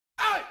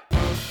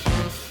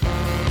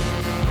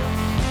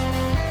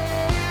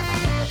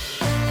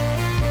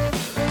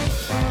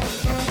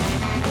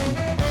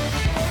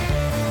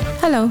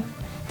Hello,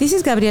 this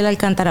is Gabriela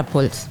Alcántara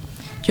Pols.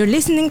 You're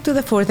listening to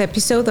the fourth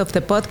episode of the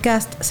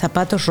podcast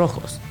Zapatos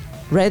Rojos,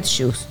 Red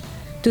Shoes.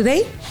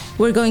 Today,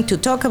 we're going to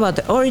talk about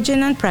the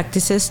origin and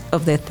practices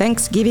of the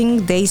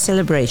Thanksgiving Day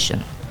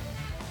celebration.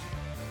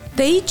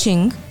 The I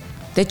Ching,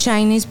 the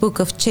Chinese Book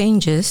of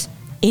Changes,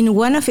 in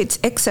one of its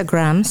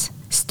hexagrams,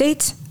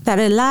 states that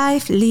a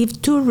life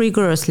lived too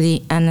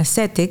rigorously and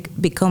ascetic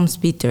becomes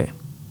bitter.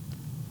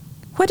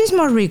 What is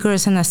more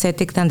rigorous and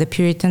ascetic than the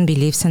Puritan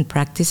beliefs and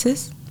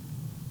practices?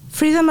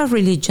 Freedom of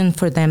religion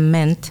for them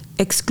meant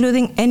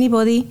excluding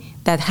anybody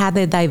that had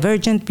a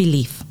divergent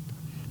belief.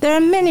 There are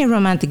many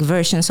romantic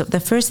versions of the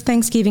first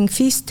Thanksgiving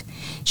feast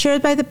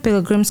shared by the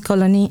Pilgrims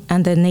colony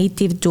and the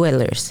native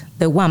dwellers,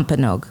 the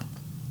Wampanoag.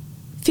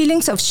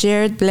 Feelings of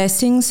shared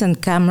blessings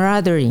and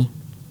camaraderie.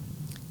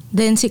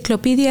 The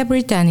Encyclopedia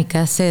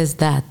Britannica says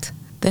that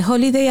the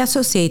holiday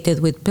associated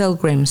with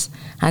pilgrims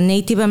and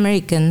Native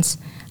Americans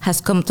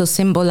has come to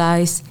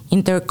symbolize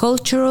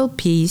intercultural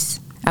peace,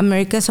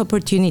 America's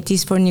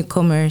opportunities for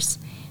newcomers,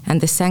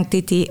 and the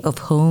sanctity of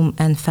home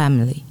and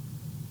family.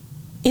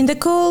 In the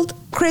cold,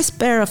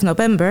 crisp air of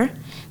November,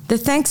 the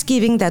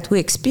Thanksgiving that we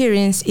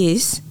experience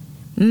is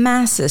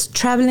masses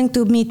traveling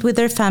to meet with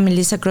their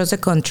families across the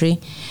country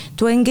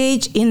to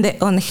engage in the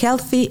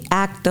unhealthy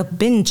act of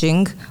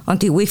binging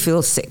until we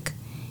feel sick.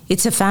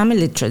 It's a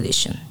family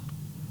tradition.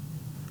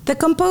 The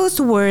composed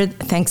word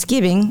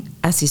Thanksgiving,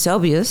 as is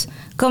obvious,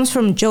 comes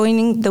from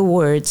joining the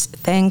words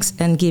thanks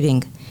and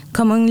giving,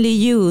 commonly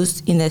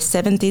used in the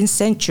 17th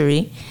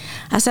century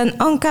as an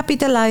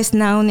uncapitalized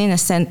noun in a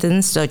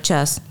sentence such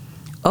as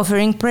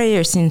offering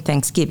prayers in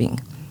Thanksgiving,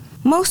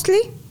 mostly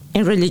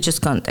in religious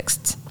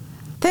contexts.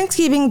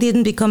 Thanksgiving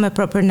didn't become a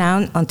proper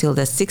noun until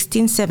the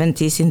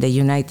 1670s in the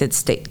United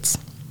States.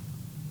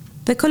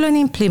 The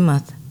colony in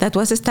Plymouth, that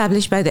was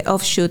established by the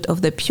offshoot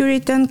of the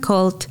Puritan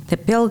cult the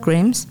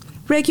Pilgrims,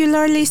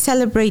 regularly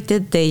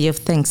celebrated Day of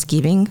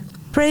Thanksgiving,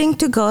 praying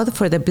to God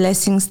for the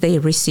blessings they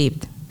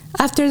received.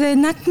 After the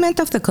enactment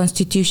of the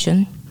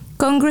Constitution,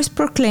 Congress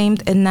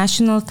proclaimed a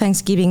National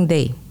Thanksgiving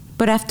Day,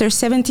 but after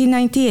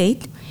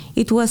 1798,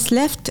 it was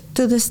left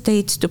to the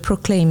states to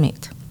proclaim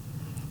it.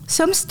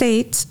 Some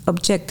states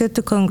objected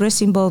to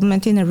Congress'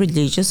 involvement in a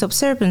religious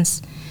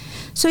observance,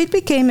 so it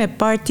became a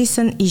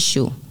partisan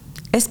issue,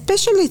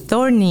 especially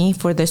thorny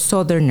for the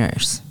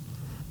Southerners.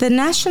 The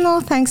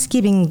National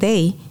Thanksgiving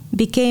Day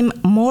became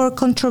more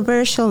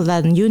controversial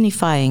than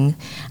unifying,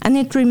 and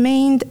it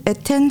remained a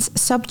tense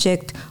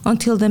subject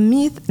until the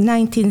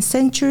mid-19th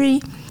century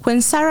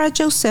when Sarah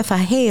Josepha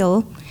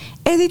Hale,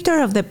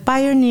 editor of the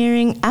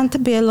pioneering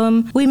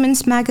antebellum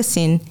women's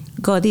magazine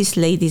God is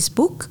Lady's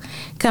Book,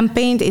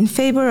 campaigned in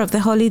favor of the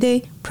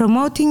holiday,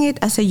 promoting it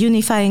as a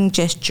unifying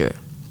gesture.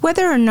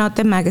 Whether or not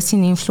the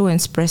magazine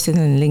influenced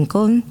President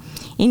Lincoln,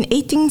 in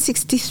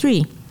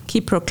 1863, he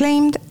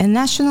proclaimed a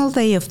National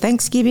Day of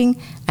Thanksgiving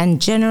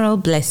and General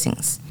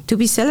Blessings, to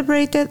be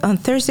celebrated on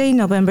Thursday,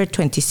 November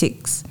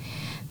 26.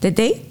 The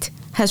date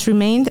has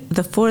remained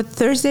the fourth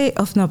Thursday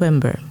of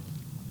November.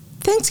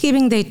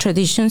 Thanksgiving Day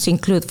traditions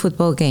include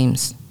football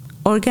games,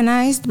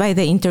 organized by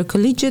the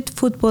Intercollegiate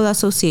Football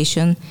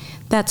Association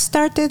that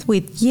started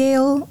with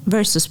Yale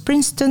versus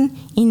Princeton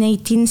in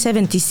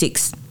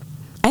 1876.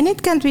 And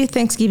it can't be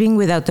Thanksgiving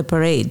without the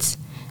parades,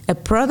 a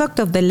product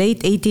of the late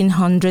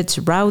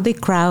 1800s rowdy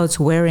crowds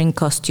wearing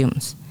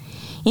costumes.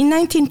 In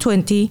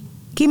 1920,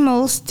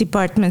 Kimmel's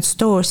department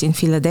stores in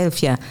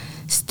Philadelphia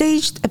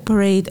staged a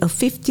parade of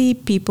 50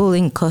 people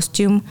in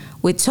costume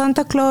with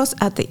Santa Claus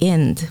at the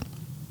end.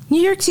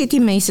 New York City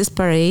Macy's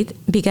parade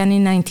began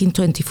in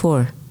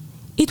 1924.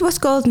 It was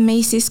called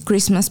Macy's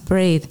Christmas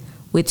Parade,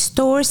 with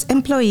stores'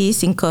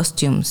 employees in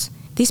costumes.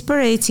 These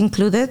parades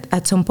included,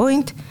 at some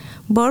point,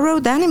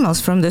 borrowed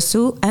animals from the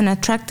zoo and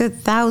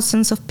attracted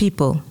thousands of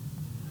people.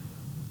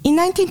 In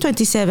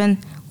 1927,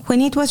 when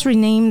it was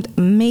renamed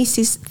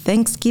Macy's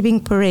Thanksgiving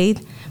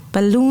Parade,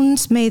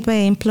 balloons made by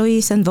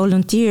employees and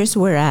volunteers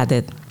were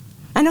added.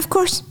 And of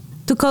course,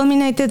 to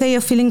culminate the day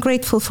of feeling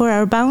grateful for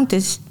our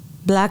bounties,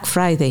 Black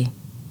Friday.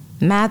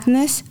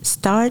 Madness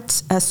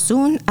starts as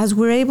soon as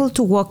we're able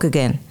to walk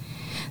again.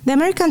 The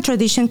American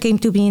tradition came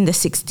to be in the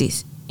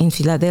 60s, in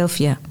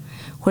Philadelphia,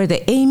 where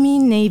the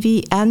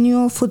Army-Navy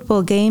annual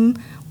football game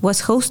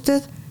was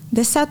hosted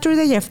the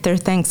Saturday after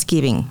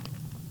Thanksgiving.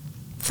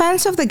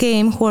 Fans of the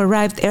game who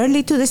arrived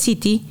early to the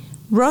city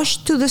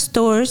rushed to the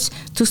stores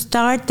to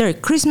start their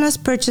Christmas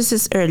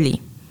purchases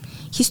early.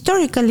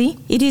 Historically,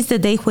 it is the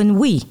day when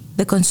we,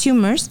 the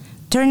consumers,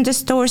 turn the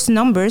store's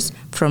numbers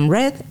from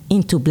red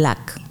into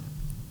black.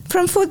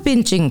 From food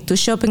binging to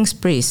shopping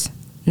sprees,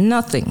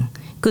 nothing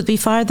could be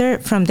farther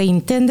from the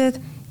intended,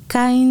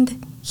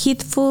 kind,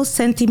 heedful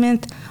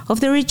sentiment of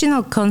the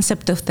original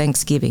concept of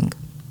Thanksgiving.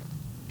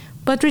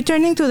 But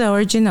returning to the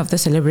origin of the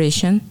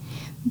celebration,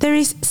 there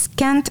is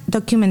scant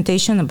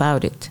documentation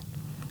about it.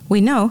 We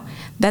know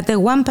that the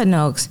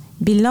Wampanoags,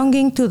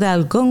 belonging to the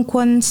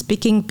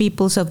Algonquin-speaking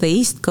peoples of the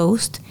East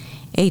Coast,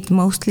 ate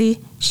mostly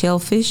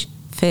shellfish,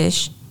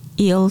 fish,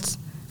 eels,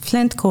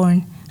 flint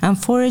corn, and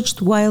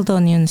foraged wild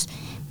onions,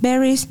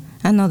 berries,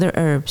 and other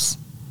herbs.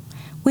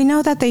 We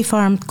know that they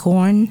farmed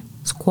corn,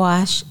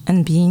 squash,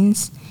 and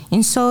beans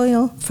in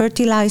soil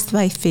fertilized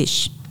by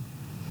fish.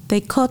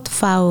 They caught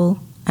fowl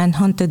and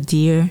hunted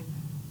deer,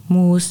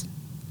 moose,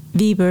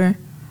 beaver,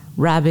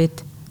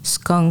 rabbit,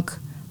 skunk,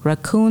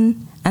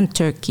 raccoon, and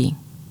turkey.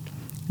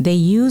 They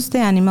used the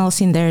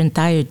animals in their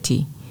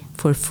entirety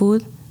for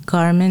food,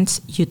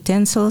 garments,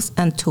 utensils,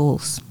 and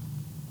tools.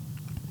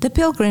 The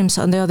Pilgrims,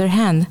 on the other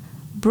hand,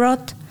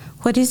 brought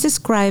what is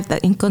described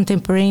in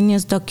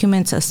contemporaneous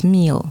documents as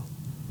meal.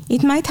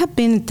 It might have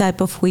been a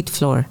type of wheat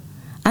flour,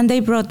 and they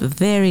brought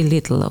very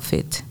little of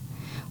it.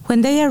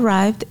 When they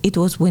arrived, it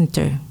was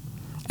winter,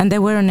 and they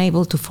were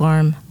unable to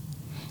farm.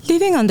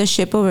 Living on the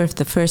ship over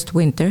the first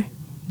winter,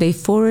 they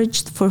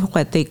foraged for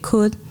what they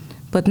could,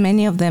 but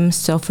many of them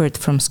suffered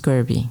from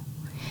scurvy.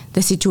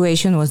 The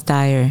situation was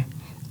dire.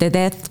 The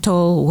death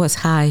toll was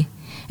high,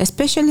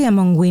 especially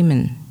among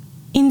women.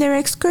 In their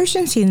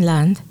excursions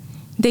inland,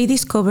 they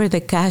discovered the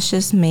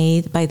caches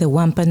made by the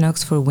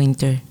Wampanoags for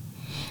winter.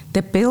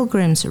 The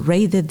Pilgrims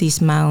raided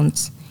these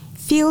mounds,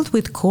 filled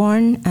with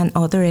corn and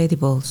other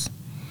edibles.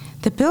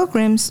 The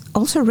Pilgrims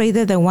also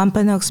raided the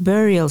Wampanoags'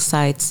 burial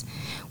sites,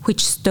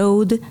 which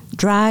stowed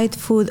dried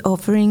food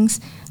offerings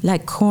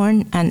like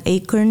corn and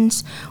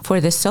acorns for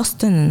the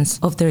sustenance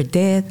of their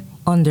dead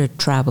on their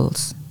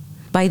travels.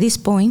 By this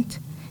point,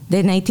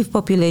 the native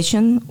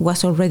population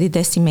was already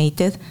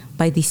decimated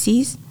by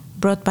disease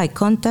brought by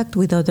contact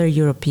with other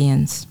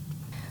Europeans.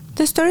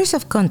 The stories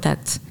of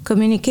contacts,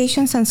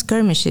 communications, and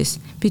skirmishes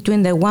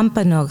between the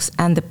Wampanoags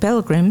and the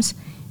Pilgrims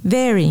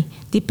vary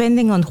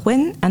depending on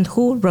when and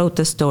who wrote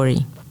the story.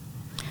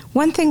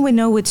 One thing we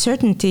know with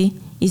certainty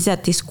is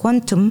that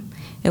Tisquantum,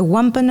 a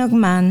Wampanoag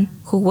man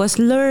who was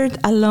lured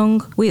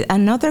along with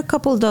another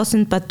couple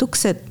dozen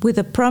Patuxet with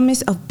the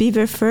promise of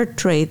beaver fur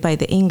trade by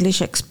the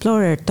English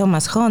explorer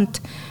Thomas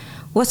Hunt,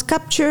 was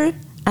captured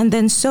and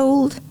then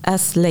sold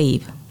as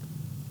slave.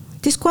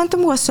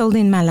 Tisquantum was sold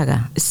in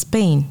Malaga,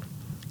 Spain.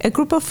 A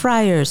group of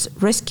friars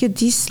rescued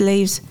these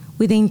slaves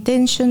with the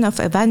intention of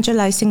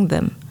evangelizing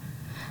them.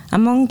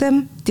 Among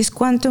them,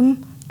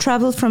 Tisquantum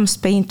traveled from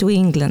Spain to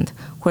England,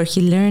 where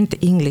he learned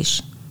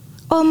English.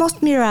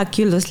 Almost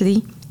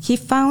miraculously, he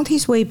found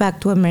his way back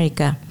to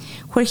America,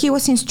 where he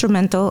was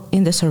instrumental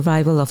in the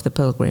survival of the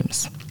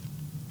Pilgrims.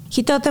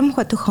 He taught them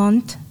what to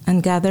hunt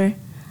and gather,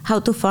 how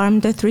to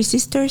farm the Three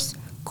Sisters,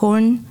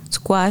 corn,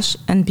 squash,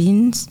 and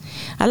beans,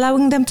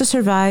 allowing them to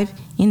survive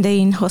in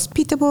the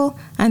inhospitable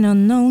and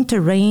unknown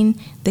terrain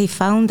they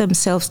found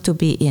themselves to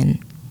be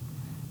in.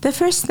 The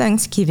first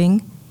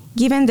Thanksgiving,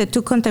 given the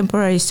two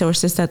contemporary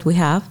sources that we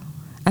have,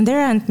 and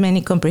there aren't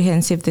many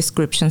comprehensive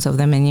descriptions of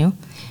the menu,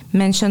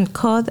 mentioned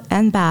cod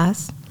and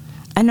bass,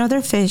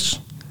 another fish,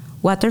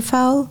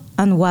 waterfowl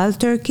and wild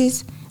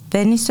turkeys,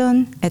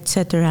 venison,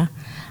 etc.,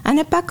 and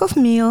a pack of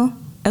meal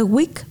a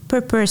week per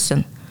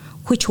person,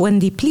 which when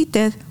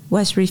depleted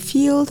was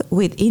refilled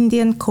with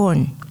Indian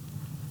corn.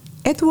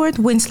 Edward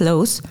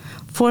Winslows,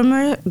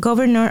 former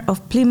governor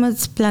of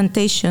Plymouth's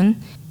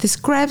plantation,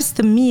 describes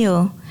the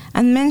meal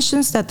and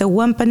mentions that the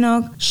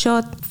Wampanoag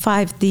shot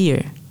 5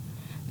 deer.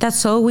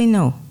 That's all we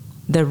know.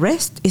 The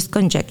rest is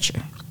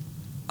conjecture.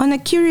 On a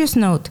curious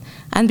note,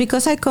 and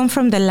because I come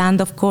from the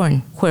land of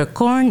corn, where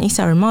corn is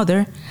our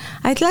mother,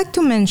 I'd like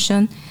to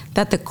mention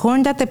that the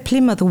corn that the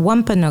Plymouth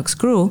Wampanoags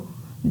grew,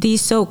 the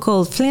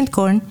so-called flint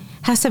corn,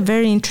 has a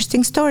very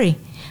interesting story.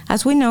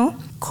 As we know,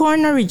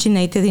 corn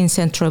originated in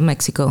central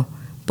Mexico,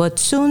 but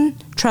soon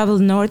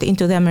traveled north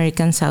into the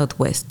American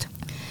Southwest.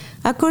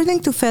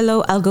 According to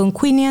fellow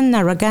Algonquinian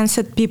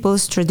Narragansett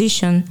people's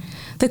tradition,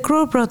 the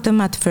Crow brought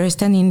them at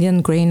first an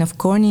Indian grain of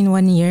corn in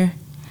one ear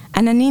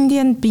and an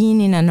Indian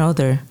bean in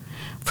another,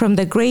 from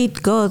the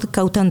great god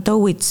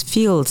Cautantowit's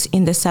fields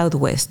in the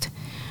southwest,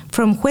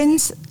 from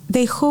whence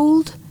they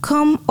hold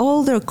come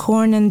all their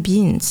corn and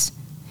beans.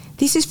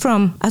 This is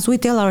from, as we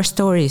tell our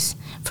stories,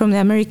 from the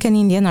American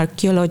Indian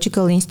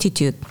Archaeological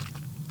Institute.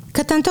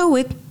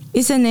 Cautantowit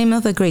is the name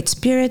of the great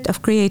spirit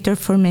of creator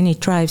for many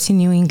tribes in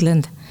New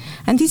England,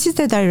 and this is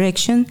the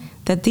direction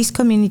that these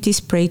communities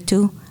pray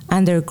to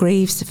and their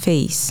graves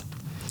face.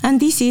 And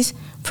this is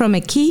from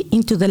a key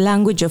into the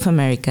language of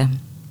America.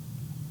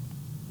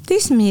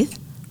 This myth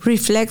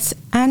reflects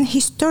an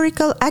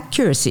historical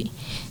accuracy,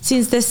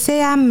 since the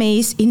sea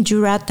maize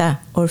indurata,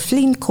 or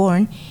flint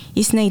corn,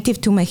 is native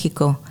to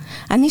Mexico,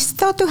 and is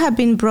thought to have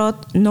been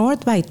brought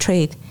north by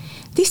trade.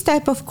 This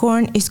type of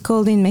corn is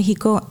called in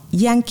Mexico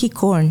Yankee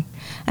corn,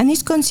 and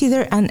is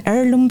considered an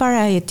heirloom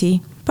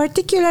variety,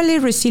 particularly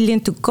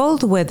resilient to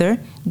cold weather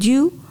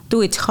due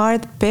to its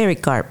hard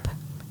pericarp.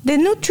 The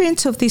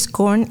nutrients of this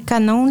corn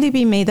can only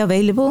be made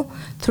available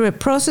through a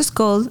process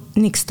called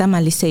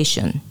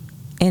nixtamalization,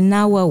 a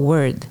Nahua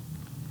word.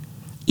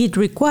 It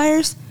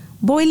requires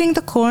boiling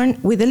the corn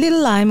with a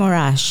little lime or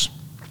ash.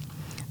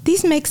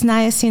 This makes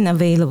niacin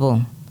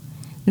available.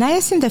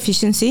 Niacin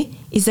deficiency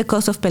is the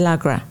cause of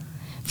pellagra.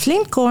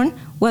 Flint corn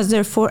was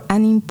therefore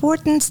an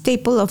important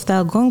staple of the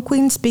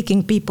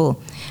Algonquin-speaking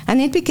people, and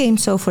it became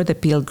so for the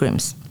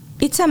Pilgrims.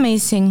 It's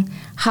amazing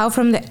how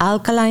from the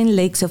alkaline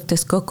lakes of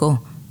Texcoco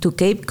to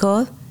Cape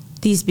Cod,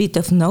 this bit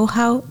of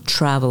know-how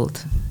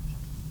traveled.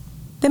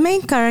 The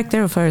main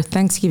character of our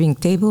Thanksgiving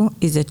table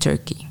is the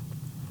turkey.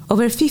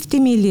 Over 50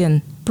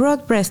 million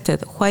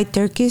broad-breasted white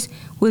turkeys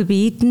will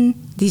be eaten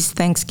this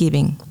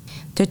Thanksgiving.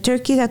 The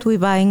turkey that we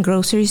buy in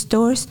grocery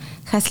stores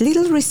has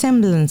little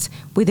resemblance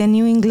with the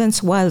New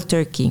England's wild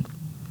turkey.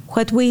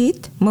 What we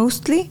eat,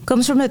 mostly,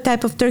 comes from a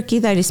type of turkey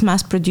that is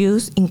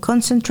mass-produced in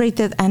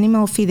concentrated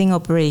animal feeding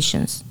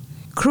operations.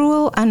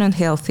 Cruel and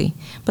unhealthy,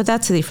 but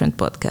that's a different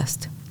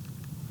podcast.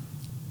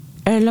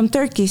 Heirloom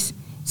turkeys,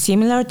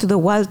 similar to the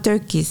wild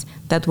turkeys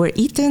that were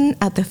eaten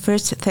at the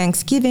first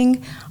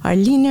Thanksgiving, are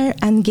leaner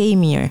and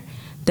gamier.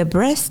 The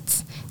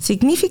breasts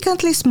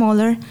significantly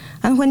smaller,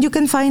 and when you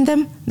can find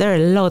them, they're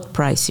a lot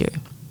pricier.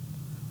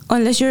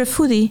 Unless you're a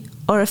foodie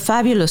or a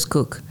fabulous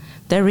cook,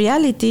 the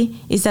reality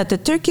is that the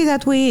turkey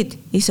that we eat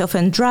is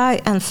often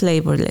dry and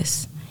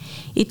flavorless.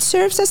 It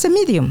serves as a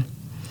medium,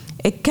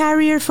 a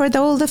carrier for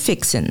all the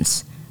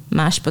fixins: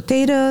 mashed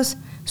potatoes,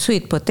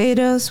 sweet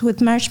potatoes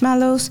with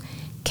marshmallows,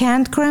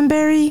 canned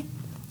cranberry.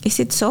 Is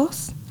it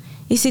sauce?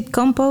 Is it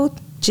compote?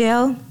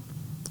 Gel?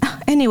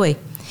 Anyway,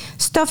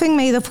 stuffing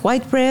made of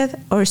white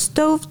bread or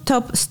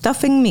stove-top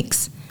stuffing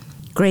mix,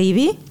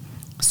 gravy,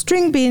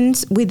 string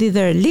beans with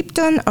either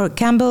Lipton or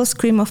Campbell's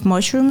cream of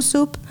mushroom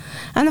soup,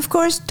 and of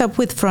course topped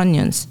with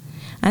Funyuns.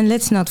 And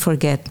let's not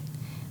forget,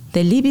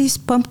 the Libby's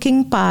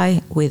pumpkin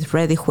pie with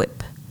ready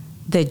whip,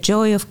 the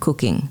joy of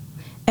cooking,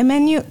 a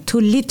menu to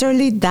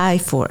literally die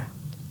for.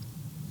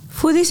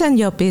 Foodies and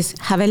yuppies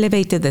have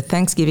elevated the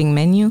Thanksgiving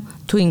menu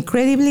to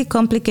incredibly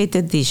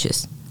complicated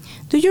dishes.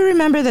 Do you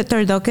remember the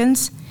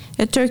turduckens?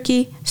 A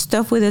turkey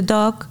stuffed with a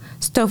duck,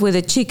 stuffed with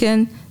a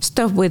chicken,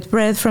 stuffed with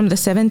bread from the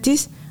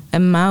 70s? A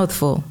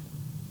mouthful.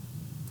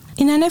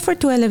 In an effort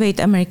to elevate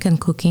American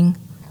cooking,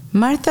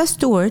 Martha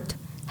Stewart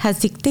has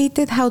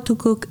dictated how to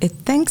cook a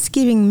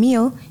Thanksgiving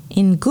meal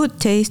in good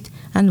taste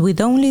and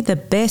with only the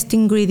best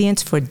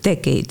ingredients for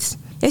decades.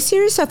 A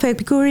series of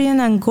Epicurean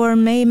and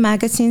gourmet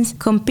magazines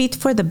compete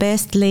for the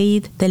best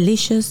laid,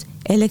 delicious,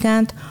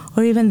 elegant,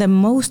 or even the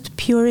most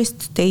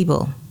purist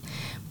table.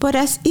 But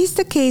as is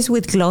the case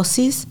with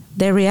glossies,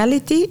 the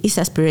reality is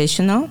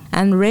aspirational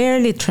and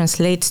rarely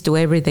translates to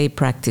everyday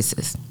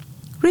practices.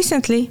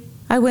 Recently,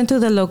 I went to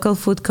the local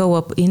food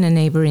co-op in a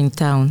neighboring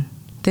town.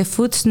 The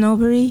food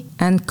snobbery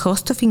and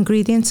cost of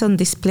ingredients on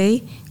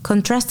display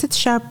contrasted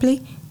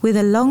sharply with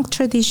a long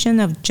tradition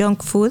of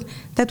junk food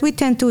that we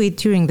tend to eat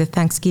during the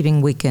Thanksgiving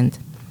weekend.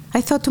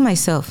 I thought to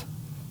myself,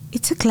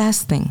 it's a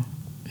class thing.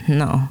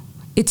 No,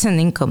 it's an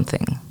income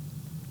thing.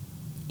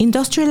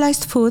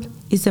 Industrialized food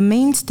is the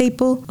main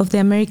staple of the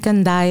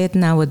American diet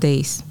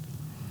nowadays.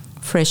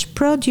 Fresh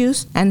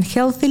produce and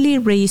healthily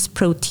raised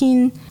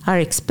protein are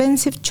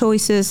expensive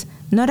choices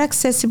not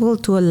accessible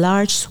to a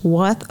large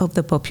swath of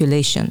the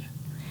population.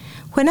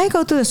 When I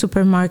go to the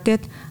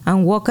supermarket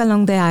and walk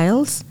along the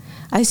aisles,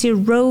 I see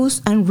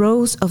rows and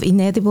rows of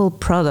inedible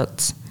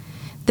products.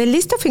 The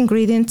list of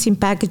ingredients in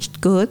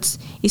packaged goods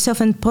is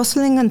often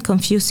puzzling and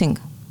confusing.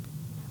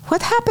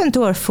 What happened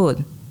to our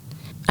food?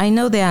 I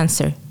know the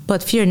answer,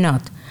 but fear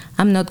not.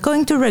 I'm not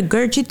going to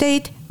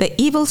regurgitate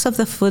the evils of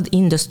the food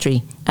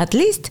industry, at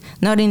least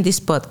not in this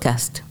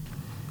podcast.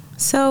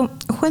 So,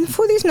 when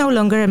food is no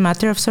longer a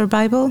matter of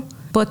survival,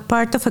 but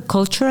part of a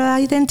cultural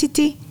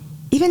identity,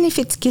 even if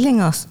it's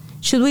killing us,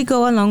 should we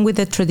go along with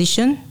the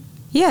tradition?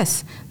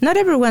 Yes, not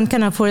everyone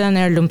can afford an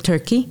heirloom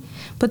turkey,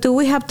 but do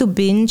we have to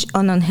binge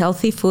on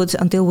unhealthy foods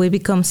until we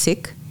become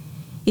sick?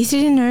 Is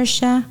it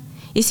inertia?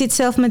 Is it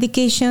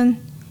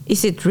self-medication?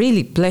 Is it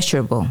really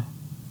pleasurable?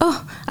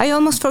 Oh, I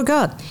almost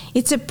forgot.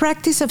 It's a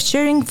practice of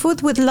sharing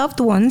food with loved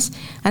ones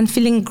and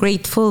feeling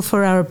grateful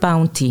for our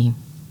bounty.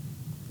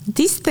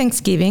 This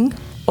Thanksgiving,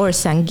 or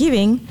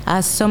Thanksgiving,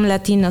 as some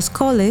Latinos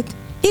call it,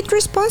 eat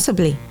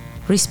responsibly.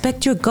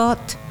 Respect your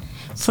gut,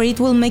 for it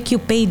will make you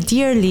pay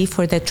dearly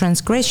for the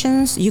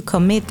transgressions you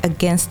commit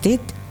against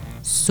it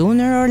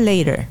sooner or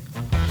later.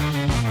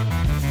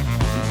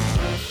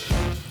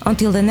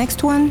 Until the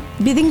next one,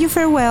 bidding you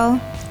farewell,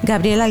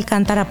 Gabriela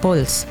Alcántara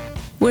Pols.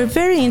 We're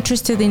very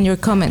interested in your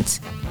comments.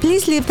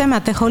 Please leave them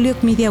at the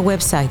Holyoke Media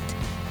website.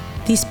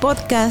 This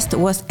podcast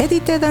was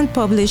edited and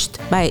published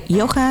by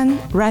Johan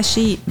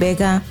Rashi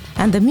Vega,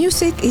 and the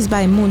music is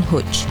by Moon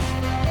Hooch.